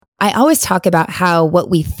I always talk about how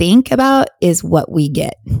what we think about is what we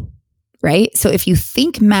get, right? So if you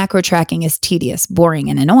think macro tracking is tedious,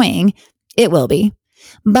 boring, and annoying, it will be.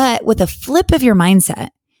 But with a flip of your mindset,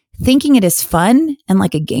 thinking it is fun and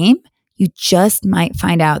like a game, you just might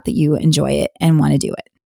find out that you enjoy it and want to do it.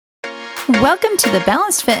 Welcome to the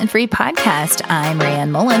Balanced, Fit, and Free podcast. I'm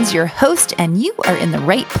Rayanne Mullins, your host, and you are in the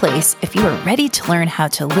right place if you are ready to learn how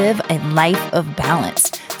to live a life of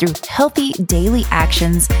balance through healthy daily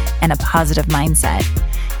actions and a positive mindset.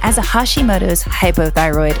 As a Hashimoto's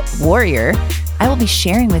hypothyroid warrior, I will be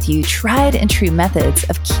sharing with you tried and true methods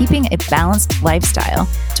of keeping a balanced lifestyle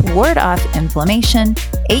to ward off inflammation,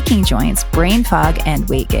 aching joints, brain fog, and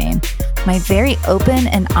weight gain. My very open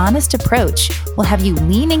and honest approach will have you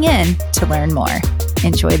leaning in to learn more.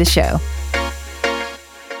 Enjoy the show.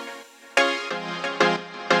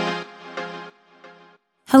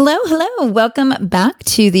 Hello. Welcome back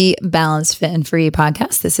to the Balanced, Fit, and Free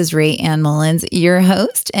podcast. This is Rayanne Mullins, your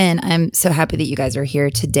host, and I'm so happy that you guys are here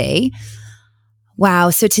today.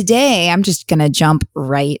 Wow. So today I'm just going to jump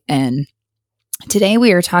right in. Today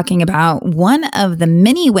we are talking about one of the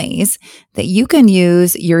many ways that you can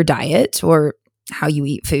use your diet or how you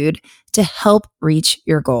eat food to help reach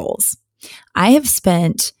your goals. I have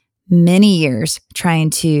spent many years trying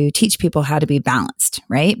to teach people how to be balanced,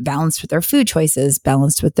 right? Balanced with their food choices,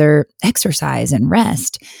 balanced with their exercise and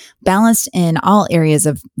rest, balanced in all areas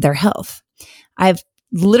of their health. I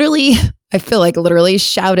feel like literally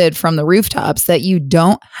shouted from the rooftops that you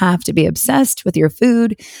don't have to be obsessed with your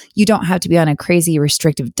food. You don't have to be on a crazy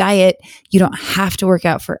restrictive diet. You don't have to work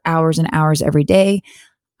out for hours and hours every day.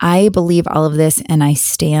 I believe all of this and I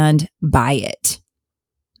stand by it.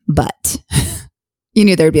 But you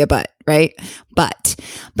knew there'd be a but, right? But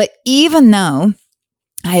even though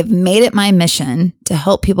I've made it my mission to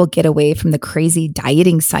help people get away from the crazy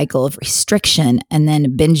dieting cycle of restriction and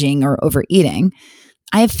then binging or overeating,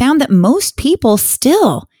 I have found that most people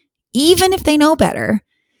still, even if they know better,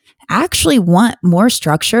 actually want more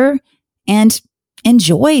structure and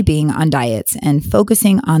enjoy being on diets and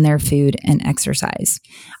focusing on their food and exercise.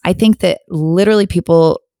 I think that literally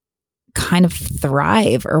people kind of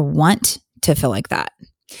thrive or want to feel like that.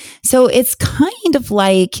 So it's kind of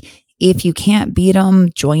like, if you can't beat them,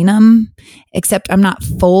 join them, except I'm not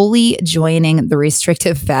fully joining the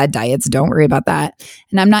restrictive fad diets. Don't worry about that.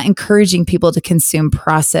 And I'm not encouraging people to consume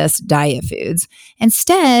processed diet foods.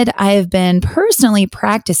 Instead, I have been personally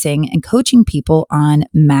practicing and coaching people on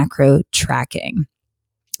macro tracking.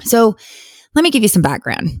 So let me give you some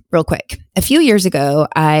background real quick. A few years ago,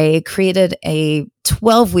 I created a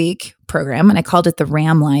 12-week program and I called it the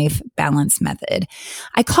RAM Life Balance Method.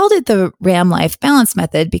 I called it the RAM Life Balance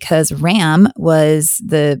Method because RAM was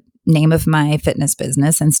the name of my fitness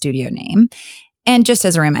business and studio name. And just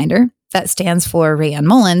as a reminder, that stands for Rayanne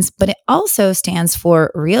Mullins, but it also stands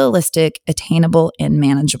for realistic, attainable, and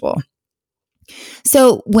manageable.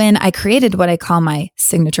 So when I created what I call my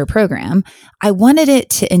signature program, I wanted it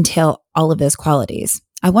to entail all of those qualities.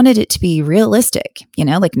 I wanted it to be realistic,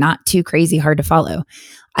 like not too crazy hard to follow.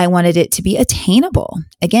 I wanted it to be attainable.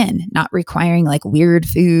 Again, not requiring like weird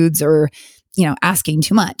foods or, asking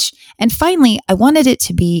too much. And finally, I wanted it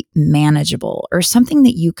to be manageable or something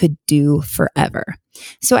that you could do forever.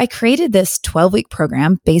 So I created this 12-week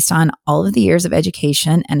program based on all of the years of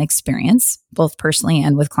education and experience, both personally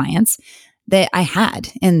and with clients, that I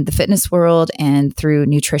had in the fitness world and through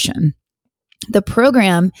nutrition. The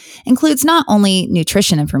program includes not only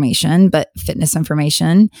nutrition information, but fitness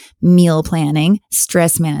information, meal planning,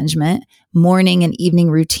 stress management, morning and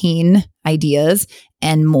evening routine ideas,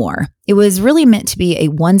 and more. It was really meant to be a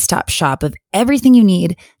one-stop shop of everything you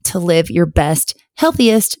need to live your best,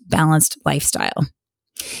 healthiest, balanced lifestyle.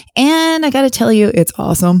 And I got to tell you, it's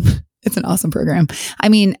awesome. It's an awesome program. I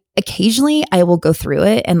mean, occasionally I will go through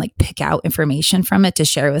it and like pick out information from it to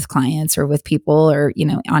share with clients or with people or,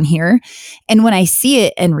 on here. And when I see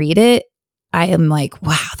it and read it, I am like,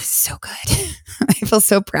 wow, this is so good. I feel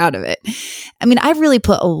so proud of it. I mean, I've really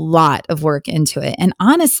put a lot of work into it. And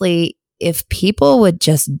honestly, if people would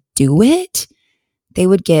just do it, they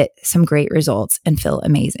would get some great results and feel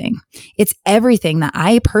amazing. It's everything that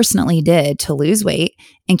I personally did to lose weight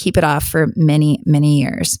and keep it off for many, many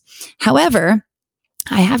years. However,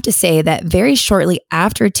 I have to say that very shortly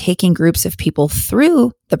after taking groups of people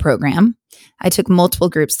through the program, I took multiple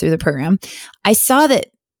groups through the program, I saw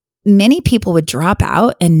that many people would drop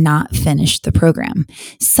out and not finish the program.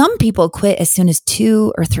 Some people quit as soon as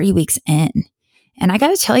 2 or 3 weeks in. And I got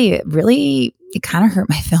to tell you, it kind of hurt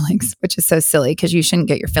my feelings, which is so silly because you shouldn't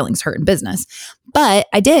get your feelings hurt in business. But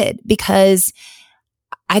I did because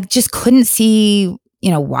I just couldn't see,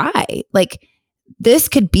 why. Like this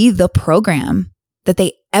could be the program that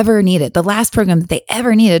they ever needed, the last program that they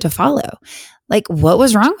ever needed to follow. Like, what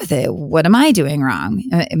was wrong with it? What am I doing wrong?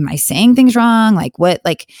 Am I saying things wrong?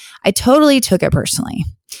 I totally took it personally.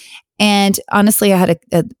 And honestly, I had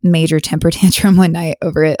a major temper tantrum one night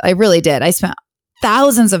over it. I really did. I spent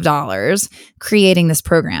thousands of dollars creating this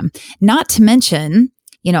program, not to mention,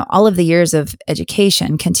 all of the years of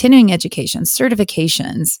education, continuing education,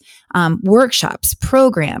 certifications, workshops,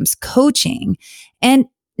 programs, coaching. And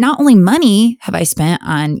not only money have I spent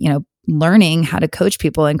on, learning how to coach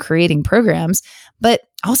people and creating programs, but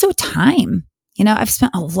also time. I've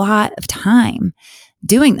spent a lot of time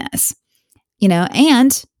doing this,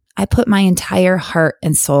 and I put my entire heart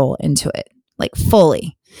and soul into it, like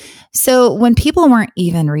fully. So when people weren't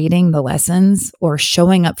even reading the lessons or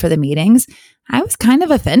showing up for the meetings, I was kind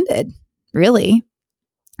of offended, really.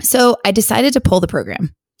 So I decided to pull the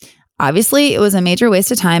program. Obviously, it was a major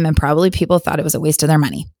waste of time, and probably people thought it was a waste of their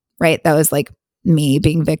money, right? That was like me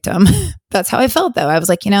being victim. That's how I felt, though. I was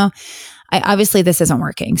like, obviously this isn't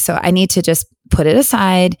working. So I need to just put it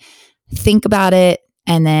aside, think about it,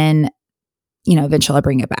 and then, eventually I'll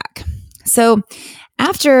bring it back. So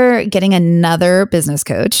after getting another business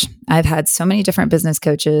coach, I've had so many different business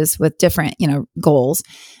coaches with different, goals.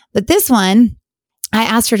 But this one, I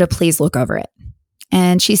asked her to please look over it.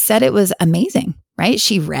 And she said it was amazing, right?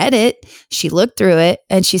 She read it, she looked through it,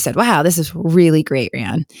 and she said, wow, this is really great,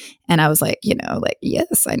 Ryan. And I was like,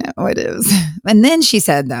 yes, I know it is. And then she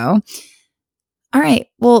said, though, all right,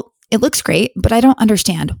 well, it looks great, but I don't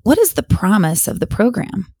understand. What is the promise of the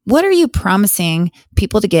program? What are you promising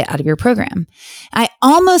people to get out of your program? I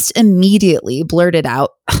almost immediately blurted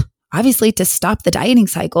out, obviously, to stop the dieting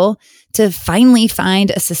cycle, to finally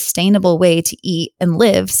find a sustainable way to eat and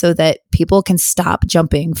live so that people can stop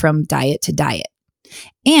jumping from diet to diet.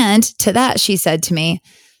 And to that, she said to me,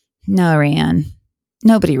 no, Ryan,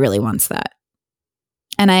 nobody really wants that.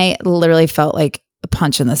 And I literally felt like a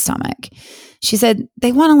punch in the stomach. She said,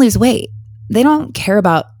 they want to lose weight. They don't care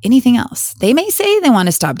about anything else. They may say they want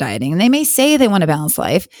to stop dieting and they may say they want a balanced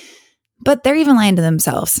life, but they're even lying to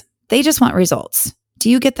themselves. They just want results.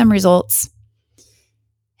 Do you get them results?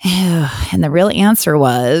 And the real answer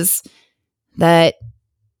was that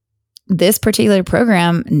this particular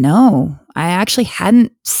program, no, I actually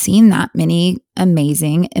hadn't seen that many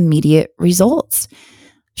amazing immediate results.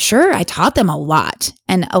 Sure, I taught them a lot.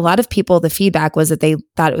 And a lot of people, the feedback was that they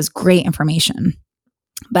thought it was great information.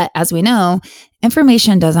 But as we know,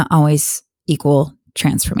 information doesn't always equal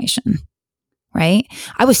transformation, right?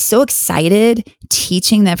 I was so excited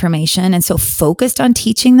teaching the information and so focused on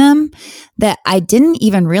teaching them that I didn't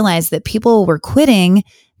even realize that people were quitting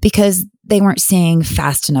because they weren't seeing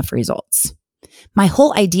fast enough results. My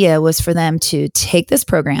whole idea was for them to take this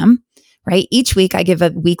program, right? Each week I give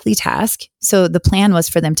a weekly task. So the plan was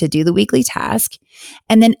for them to do the weekly task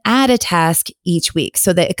and then add a task each week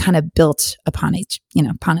so that it kind of built upon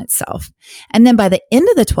upon itself. And then by the end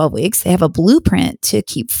of the 12 weeks, they have a blueprint to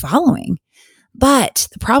keep following. But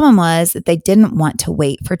the problem was that they didn't want to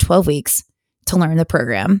wait for 12 weeks to learn the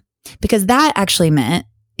program, because that actually meant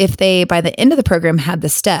if they, by the end of the program, had the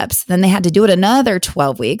steps, then they had to do it another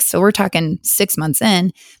 12 weeks. So we're talking 6 months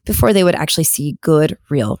in before they would actually see good,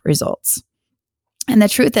 real results. And the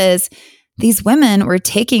truth is, these women were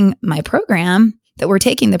taking my program,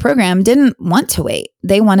 didn't want to wait.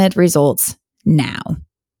 They wanted results now.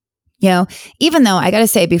 Even though I got to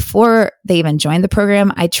say, before they even joined the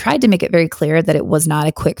program, I tried to make it very clear that it was not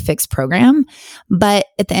a quick fix program. But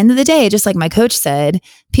at the end of the day, just like my coach said,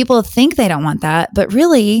 people think they don't want that, but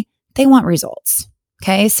really they want results.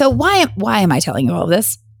 Okay. So why am I telling you all of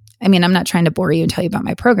this? I mean, I'm not trying to bore you and tell you about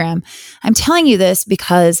my program. I'm telling you this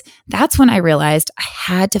because that's when I realized I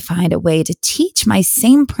had to find a way to teach my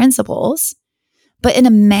same principles, but in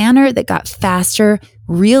a manner that got faster,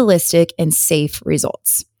 realistic, and safe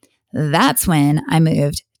results. That's when I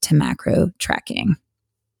moved to macro tracking.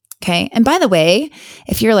 Okay. And by the way,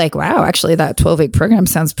 if you're like, wow, actually that 12-week program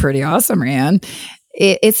sounds pretty awesome, Ryan,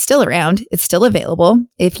 it's still around. It's still available.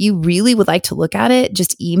 If you really would like to look at it,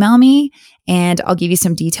 just email me and I'll give you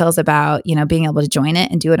some details about, being able to join it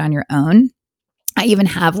and do it on your own. I even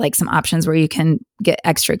have like some options where you can get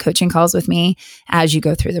extra coaching calls with me as you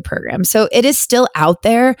go through the program. So it is still out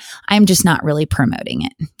there. I'm just not really promoting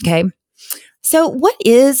it. Okay. So what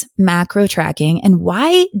is macro tracking and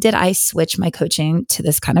why did I switch my coaching to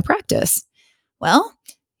this kind of practice? Well,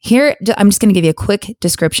 here, I'm just going to give you a quick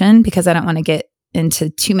description because I don't want to get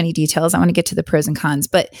into too many details. I want to get to the pros and cons,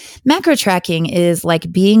 but macro tracking is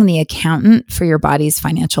like being the accountant for your body's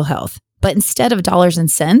financial health. But instead of dollars and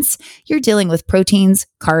cents, you're dealing with proteins,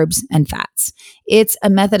 carbs, and fats. It's a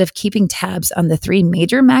method of keeping tabs on the 3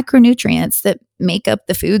 major macronutrients that make up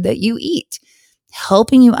the food that you eat,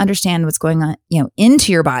 helping you understand what's going on,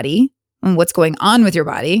 into your body and what's going on with your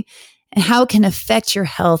body and how it can affect your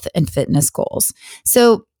health and fitness goals.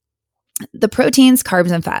 So the proteins,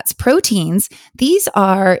 carbs, and fats. Proteins, these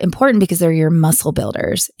are important because they're your muscle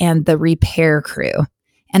builders and the repair crew.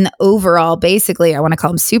 And the overall, basically, I want to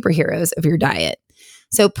call them superheroes of your diet.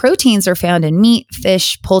 So proteins are found in meat,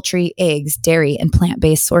 fish, poultry, eggs, dairy, and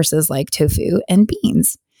plant-based sources like tofu and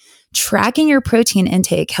beans. Tracking your protein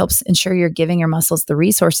intake helps ensure you're giving your muscles the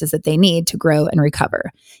resources that they need to grow and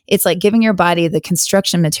recover. It's like giving your body the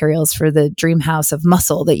construction materials for the dream house of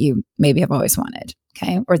muscle that you maybe have always wanted,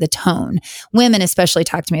 okay? Or the tone. Women especially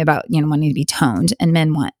talk to me about, wanting to be toned, and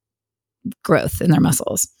men want growth in their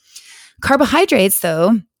muscles. Carbohydrates,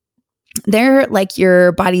 though, they're like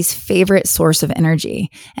your body's favorite source of energy,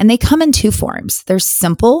 and they come in 2 forms. There's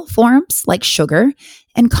simple forms like sugar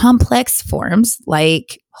and complex forms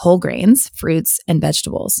like whole grains, fruits, and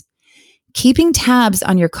vegetables. Keeping tabs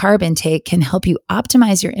on your carb intake can help you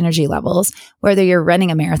optimize your energy levels, whether you're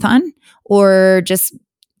running a marathon or just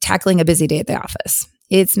tackling a busy day at the office.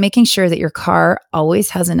 It's making sure that your car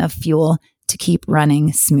always has enough fuel to keep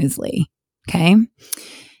running smoothly, okay?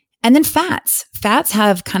 And then fats. Fats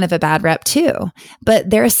have kind of a bad rep too, but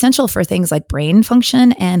they're essential for things like brain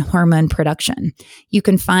function and hormone production. You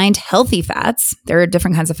can find healthy fats. There are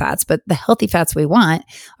different kinds of fats, but the healthy fats we want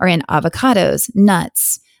are in avocados,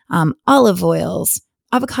 nuts, olive oils,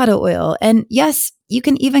 avocado oil. And yes, you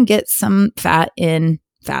can even get some fat in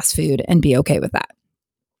fast food and be okay with that.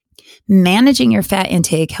 Managing your fat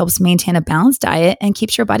intake helps maintain a balanced diet and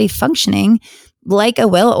keeps your body functioning like a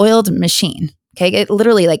well-oiled machine. Okay, it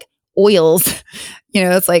literally like oils,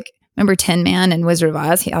 it's like, remember Tin Man and Wizard of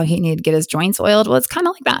Oz, how he needed to get his joints oiled? Well, it's kind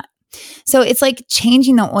of like that. So it's like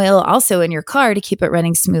changing the oil also in your car to keep it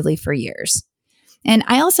running smoothly for years. And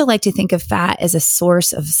I also like to think of fat as a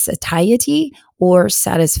source of satiety or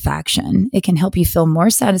satisfaction. It can help you feel more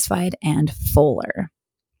satisfied and fuller.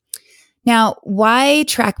 Now, why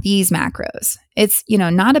track these macros? It's,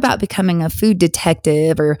 not about becoming a food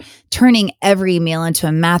detective or turning every meal into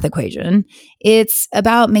a math equation. It's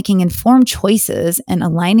about making informed choices and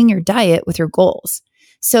aligning your diet with your goals.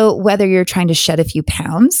 So whether you're trying to shed a few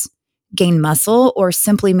pounds, gain muscle, or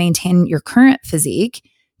simply maintain your current physique,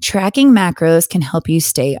 tracking macros can help you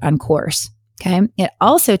stay on course. Okay. It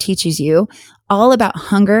also teaches you all about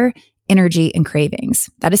hunger, energy, and cravings.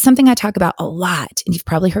 That is something I talk about a lot. And you've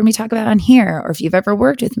probably heard me talk about on here, or if you've ever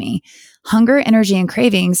worked with me. Hunger, energy, and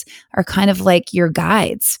cravings are kind of like your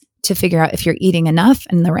guides to figure out if you're eating enough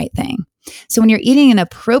and the right thing. So when you're eating an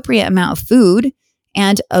appropriate amount of food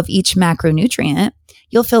and of each macronutrient,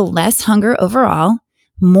 you'll feel less hunger overall,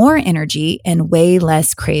 more energy, and way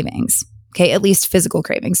less cravings. Okay, at least physical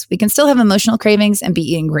cravings. We can still have emotional cravings and be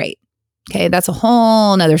eating great. Okay, that's a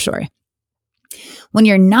whole nother story. When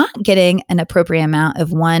you're not getting an appropriate amount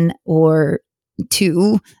of 1 or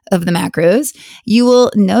 2 of the macros, you will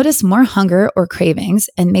notice more hunger or cravings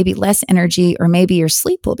and maybe less energy, or maybe your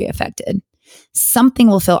sleep will be affected. Something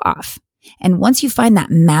will feel off. And once you find that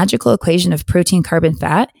magical equation of protein, carb, and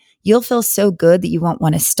fat, you'll feel so good that you won't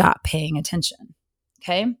want to stop paying attention.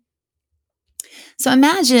 Okay? So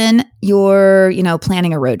imagine you're,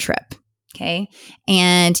 planning a road trip. Okay.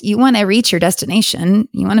 And you want to reach your destination.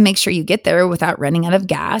 You want to make sure you get there without running out of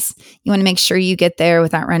gas. You want to make sure you get there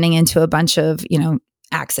without running into a bunch of,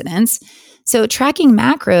 accidents. So tracking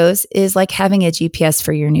macros is like having a GPS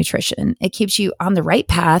for your nutrition. It keeps you on the right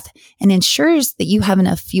path and ensures that you have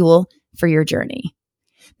enough fuel for your journey.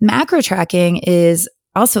 Macro tracking is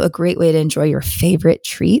also a great way to enjoy your favorite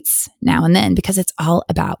treats now and then because it's all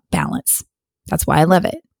about balance. That's why I love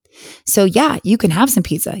it. So yeah, you can have some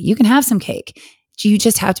pizza, you can have some cake. You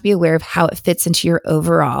just have to be aware of how it fits into your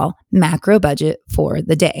overall macro budget for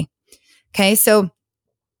the day. Okay, so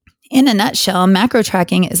in a nutshell, macro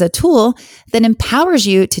tracking is a tool that empowers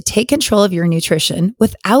you to take control of your nutrition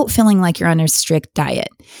without feeling like you're on a strict diet.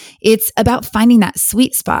 It's about finding that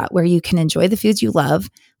sweet spot where you can enjoy the foods you love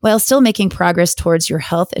while still making progress towards your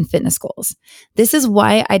health and fitness goals. This is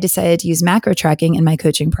why I decided to use macro tracking in my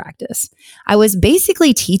coaching practice. I was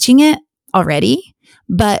basically teaching it already,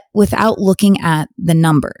 but without looking at the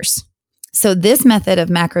numbers. So this method of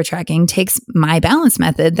macro tracking takes my balance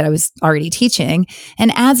method that I was already teaching and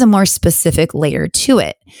adds a more specific layer to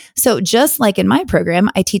it. So just like in my program,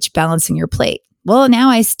 I teach balancing your plate. Well, now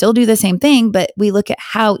I still do the same thing, but we look at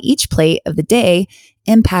how each plate of the day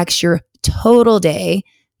impacts your total day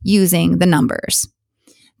using the numbers.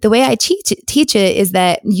 the way I teach it is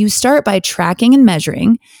that you start by tracking and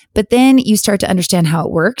measuring, but then you start to understand how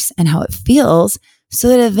it works and how it feels so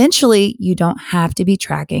that eventually you don't have to be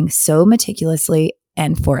tracking so meticulously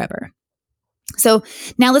and forever. So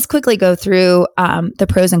now let's quickly go through the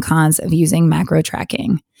pros and cons of using macro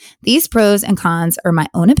tracking. These pros and cons are my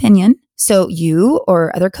own opinion. So you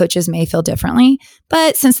or other coaches may feel differently,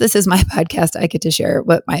 but since this is my podcast, I get to share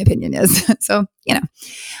what my opinion is. So,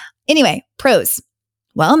 anyway, pros.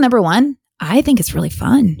 Well, number one, I think it's really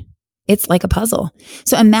fun. It's like a puzzle.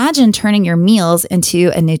 So imagine turning your meals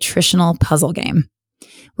into a nutritional puzzle game.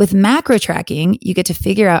 With macro tracking, you get to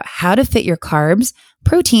figure out how to fit your carbs,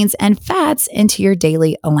 proteins, and fats into your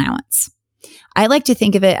daily allowance. I like to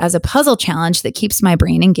think of it as a puzzle challenge that keeps my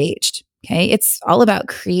brain engaged. Okay. It's all about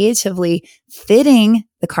creatively fitting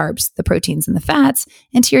the carbs, the proteins, and the fats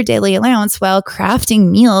into your daily allowance while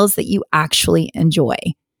crafting meals that you actually enjoy.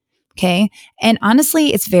 Okay. And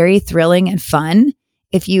honestly, it's very thrilling and fun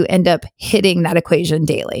if you end up hitting that equation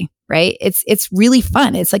daily, right? It's really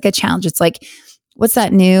fun. It's like a challenge. It's like, what's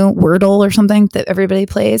that new Wordle or something that everybody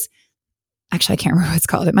plays? Actually, I can't remember what it's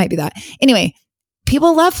called. It might be that. Anyway,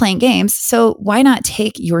 people love playing games. So why not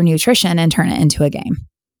take your nutrition and turn it into a game?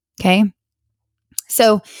 Okay.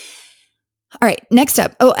 So, all right, next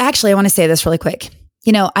up. Oh, actually, I want to say this really quick.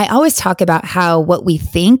 I always talk about how what we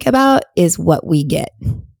think about is what we get,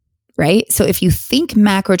 right? So if you think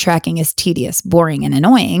macro tracking is tedious, boring, and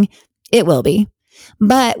annoying, it will be.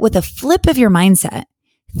 But with a flip of your mindset,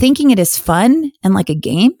 thinking it is fun and like a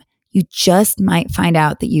game, you just might find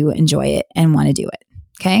out that you enjoy it and want to do it.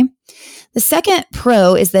 Okay. The second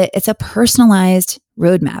pro is that it's a personalized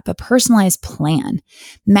roadmap, a personalized plan.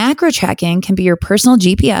 Macro tracking can be your personal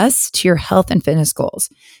GPS to your health and fitness goals.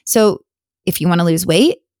 So if you want to lose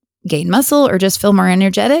weight, gain muscle, or just feel more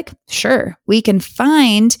energetic, sure, we can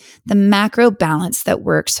find the macro balance that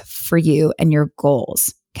works for you and your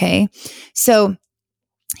goals. Okay. So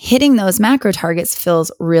hitting those macro targets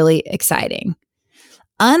feels really exciting.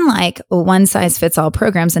 Unlike one-size-fits-all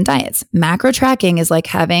programs and diets, macro tracking is like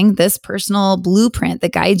having this personal blueprint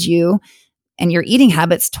that guides you and your eating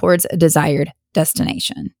habits towards a desired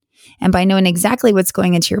destination. And by knowing exactly what's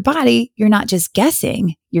going into your body, you're not just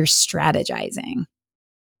guessing, you're strategizing.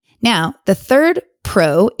 Now, the third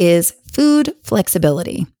pro is food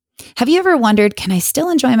flexibility. Have you ever wondered, can I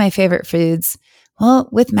still enjoy my favorite foods? Well,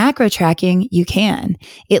 with macro tracking, you can.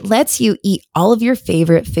 It lets you eat all of your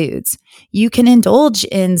favorite foods. You can indulge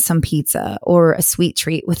in some pizza or a sweet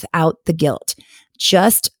treat without the guilt.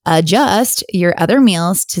 Just adjust your other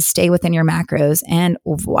meals to stay within your macros, and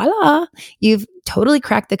voila, you've totally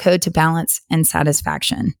cracked the code to balance and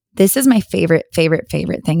satisfaction. This is my favorite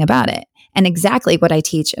thing about it. And exactly what I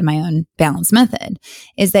teach in my own balance method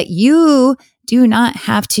is that you do not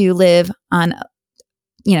have to live on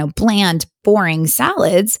bland, boring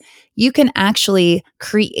salads. You can actually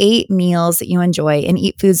create meals that you enjoy and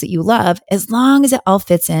eat foods that you love as long as it all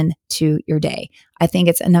fits into your day. I think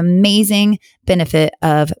it's an amazing benefit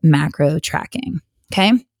of macro tracking.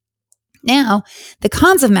 Okay. Now, the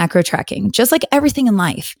cons of macro tracking, just like everything in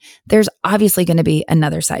life, there's obviously going to be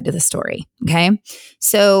another side to the story. Okay.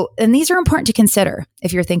 So, and these are important to consider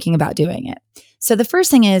if you're thinking about doing it. So the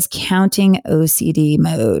first thing is counting OCD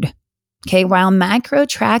mode. Okay, while macro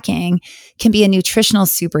tracking can be a nutritional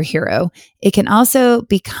superhero, it can also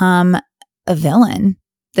become a villain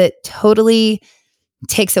that totally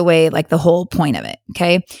takes away like the whole point of it.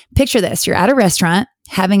 Okay, picture this. You're at a restaurant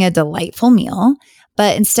having a delightful meal,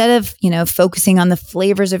 but instead of, focusing on the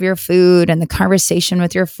flavors of your food and the conversation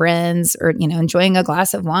with your friends or, enjoying a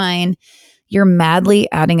glass of wine, you're madly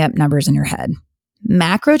adding up numbers in your head.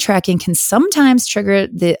 Macro tracking can sometimes trigger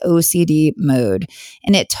the OCD mode,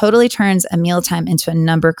 and it totally turns a mealtime into a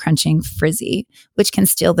number crunching frizzy, which can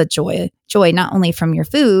steal the joy not only from your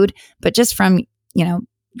food, but just from,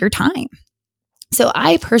 your time. So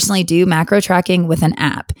I personally do macro tracking with an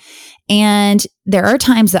app, and there are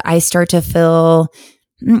times that I start to feel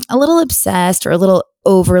a little obsessed or a little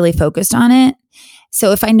overly focused on it.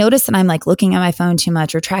 So if I notice that I'm like looking at my phone too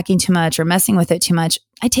much or tracking too much or messing with it too much,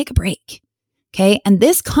 I take a break. Okay. And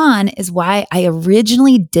this con is why I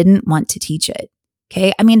originally didn't want to teach it.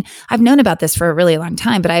 Okay. I mean, I've known about this for a really long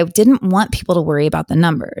time, but I didn't want people to worry about the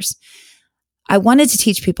numbers. I wanted to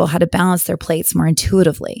teach people how to balance their plates more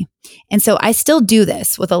intuitively. And so I still do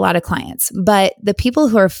this with a lot of clients, but the people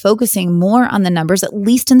who are focusing more on the numbers, at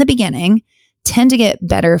least in the beginning, tend to get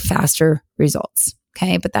better, faster results.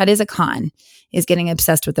 Okay. But that is a con, is getting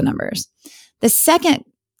obsessed with the numbers. The second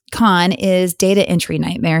con is data entry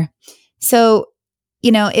nightmare. So,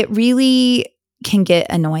 it really can get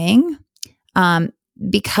annoying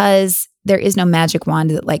because there is no magic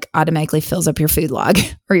wand that like automatically fills up your food log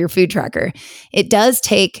or your food tracker. It does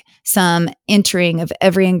take some entering of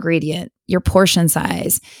every ingredient, your portion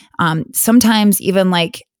size, sometimes even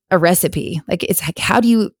like a recipe. Like it's like, how do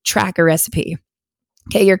you track a recipe?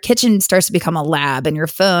 Okay, your kitchen starts to become a lab and your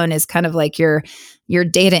phone is kind of like your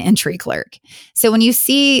data entry clerk. So when you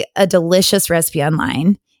see a delicious recipe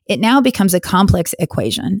online, it now becomes a complex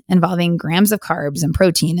equation involving grams of carbs and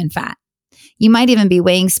protein and fat. You might even be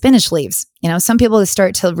weighing spinach leaves. Some people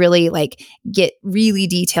start to really like get really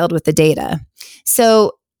detailed with the data.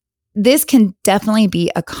 So this can definitely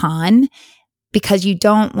be a con because you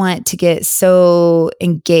don't want to get so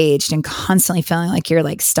engaged and constantly feeling like you're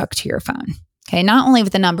like stuck to your phone. Okay. Not only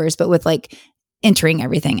with the numbers, but with like entering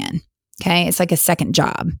everything in. Okay. It's like a second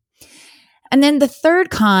job. And then the third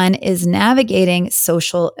con is navigating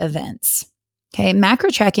social events. Okay. Macro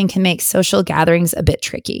tracking can make social gatherings a bit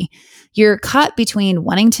tricky. You're caught between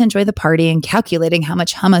wanting to enjoy the party and calculating how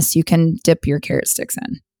much hummus you can dip your carrot sticks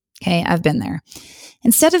in. Okay. I've been there.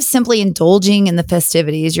 Instead of simply indulging in the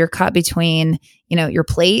festivities, you're caught between, your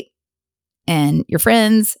plate and your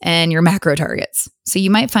friends and your macro targets. So you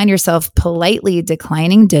might find yourself politely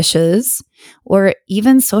declining dishes or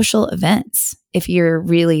even social events if you're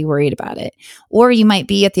really worried about it. Or you might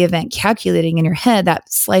be at the event calculating in your head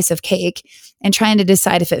that slice of cake and trying to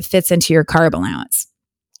decide if it fits into your carb allowance.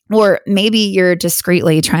 Or maybe you're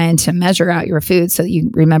discreetly trying to measure out your food so that you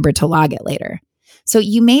remember to log it later. So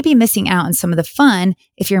you may be missing out on some of the fun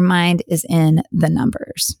if your mind is in the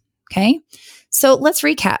numbers. Okay. So let's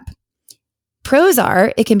recap. Pros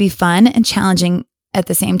are it can be fun and challenging at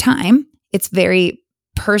the same time. It's very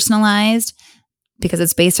personalized because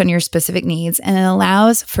it's based on your specific needs and it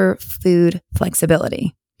allows for food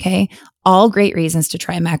flexibility. Okay. All great reasons to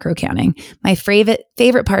try macro counting. My favorite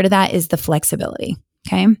part of that is the flexibility.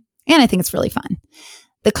 Okay. And I think it's really fun.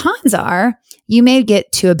 The cons are you may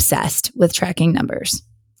get too obsessed with tracking numbers.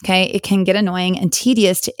 Okay. It can get annoying and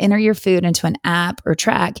tedious to enter your food into an app or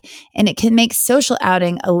track, and it can make social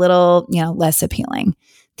outing a little, less appealing.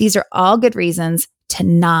 These are all good reasons to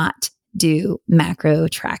not do macro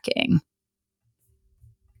tracking.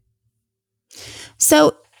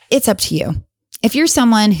 So it's up to you. If you're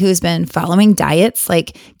someone who's been following diets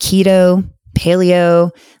like keto, paleo,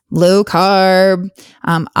 low carb,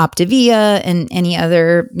 Optavia, and any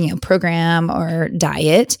other program or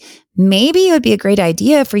diet, maybe it would be a great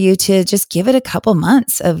idea for you to just give it a couple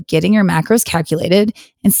months of getting your macros calculated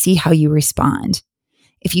and see how you respond.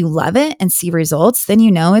 If you love it and see results, then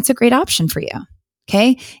it's a great option for you.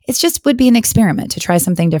 Okay, it just would be an experiment to try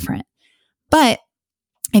something different. But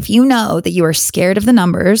if you know that you are scared of the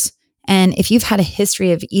numbers, and if you've had a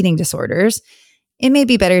history of eating disorders, it may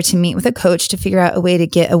be better to meet with a coach to figure out a way to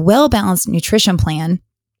get a well-balanced nutrition plan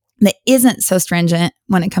that isn't so stringent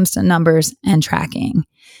when it comes to numbers and tracking.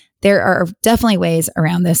 There are definitely ways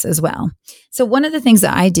around this as well. So one of the things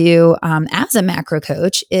that I do as a macro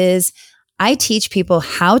coach is I teach people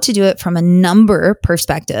how to do it from a number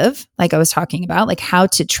perspective, like I was talking about, like how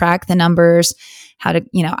to track the numbers, how to,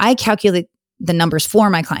 I calculate the numbers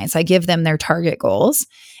for my clients. I give them their target goals.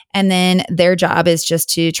 And then their job is just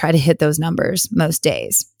to try to hit those numbers most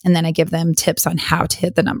days. And then I give them tips on how to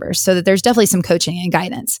hit the numbers so that there's definitely some coaching and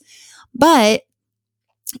guidance. But,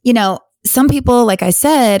 some people, like I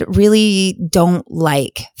said, really don't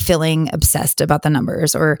like feeling obsessed about the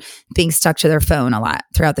numbers or being stuck to their phone a lot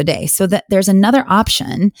throughout the day. So that there's another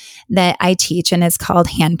option that I teach, and it's called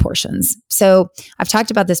hand portions. So I've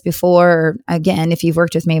talked about this before. Again, if you've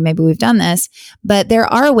worked with me, maybe we've done this, but there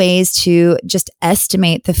are ways to just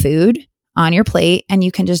estimate the food on your plate, and you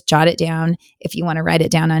can just jot it down if you want to write it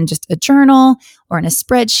down on just a journal or in a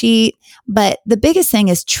spreadsheet. But the biggest thing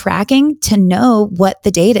is tracking to know what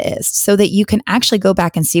the data is so that you can actually go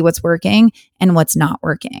back and see what's working and what's not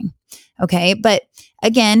working. Okay. But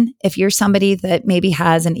again, if you're somebody that maybe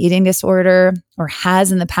has an eating disorder or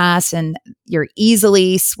has in the past and you're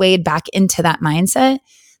easily swayed back into that mindset,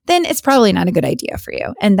 then it's probably not a good idea for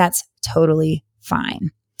you. And that's totally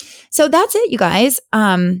fine. So that's it, you guys.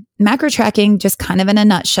 Macro tracking, just kind of in a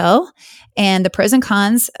nutshell, and the pros and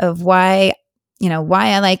cons of why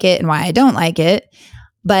I like it and why I don't like it.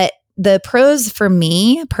 But the pros for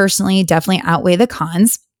me personally definitely outweigh the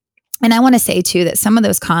cons. And I want to say too that some of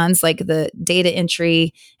those cons, like the data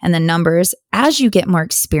entry and the numbers, as you get more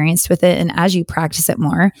experienced with it and as you practice it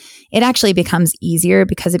more, it actually becomes easier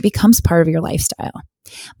because it becomes part of your lifestyle.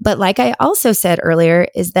 But like I also said earlier,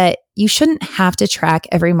 is that you shouldn't have to track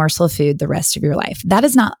every morsel of food the rest of your life. That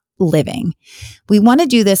is not living. We want to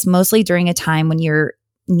do this mostly during a time when you're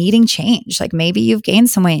needing change. Like maybe you've gained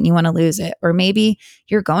some weight and you want to lose it, or maybe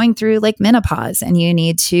you're going through like menopause and you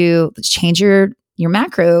need to change your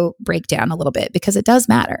macro breakdown a little bit, because it does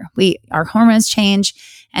matter. Our hormones change,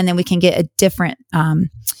 and then we can get a different,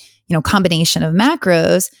 combination of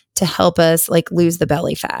macros to help us like lose the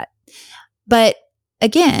belly fat. But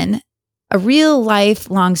again, a real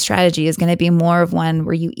lifelong strategy is going to be more of one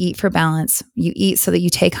where you eat for balance. You eat so that you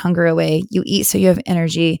take hunger away. You eat so you have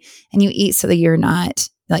energy, and you eat so that you're not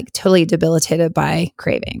like totally debilitated by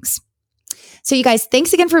cravings. So you guys,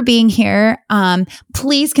 thanks again for being here.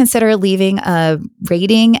 Please consider leaving a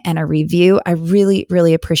rating and a review. I really,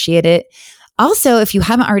 really appreciate it. Also, if you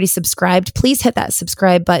haven't already subscribed, please hit that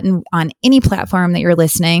subscribe button on any platform that you're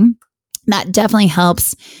listening. That definitely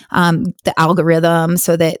helps the algorithm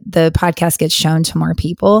so that the podcast gets shown to more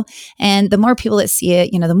people. And the more people that see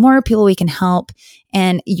it, the more people we can help.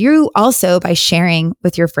 And you also, by sharing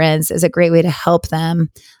with your friends, is a great way to help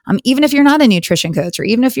them. Even if you're not a nutrition coach, or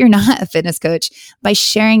even if you're not a fitness coach, by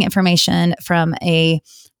sharing information from a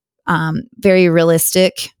very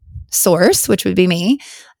realistic source, which would be me,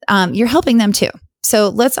 you're helping them too. So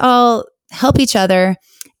let's all help each other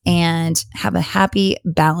and have a happy,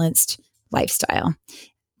 balanced lifestyle.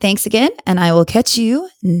 Thanks again, and I will catch you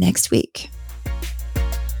next week.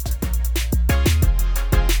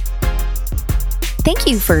 Thank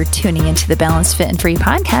you for tuning into the Balanced Fit and Free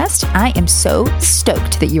podcast. I am so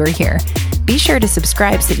stoked that you are here. Be sure to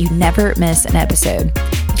subscribe so that you never miss an episode.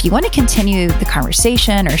 If you want to continue the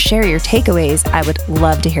conversation or share your takeaways, I would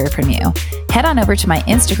love to hear from you. Head on over to my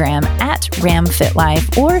Instagram at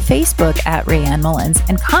RamFitLife or Facebook at Rayanne Mullins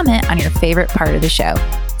and comment on your favorite part of the show.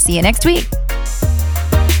 See you next week.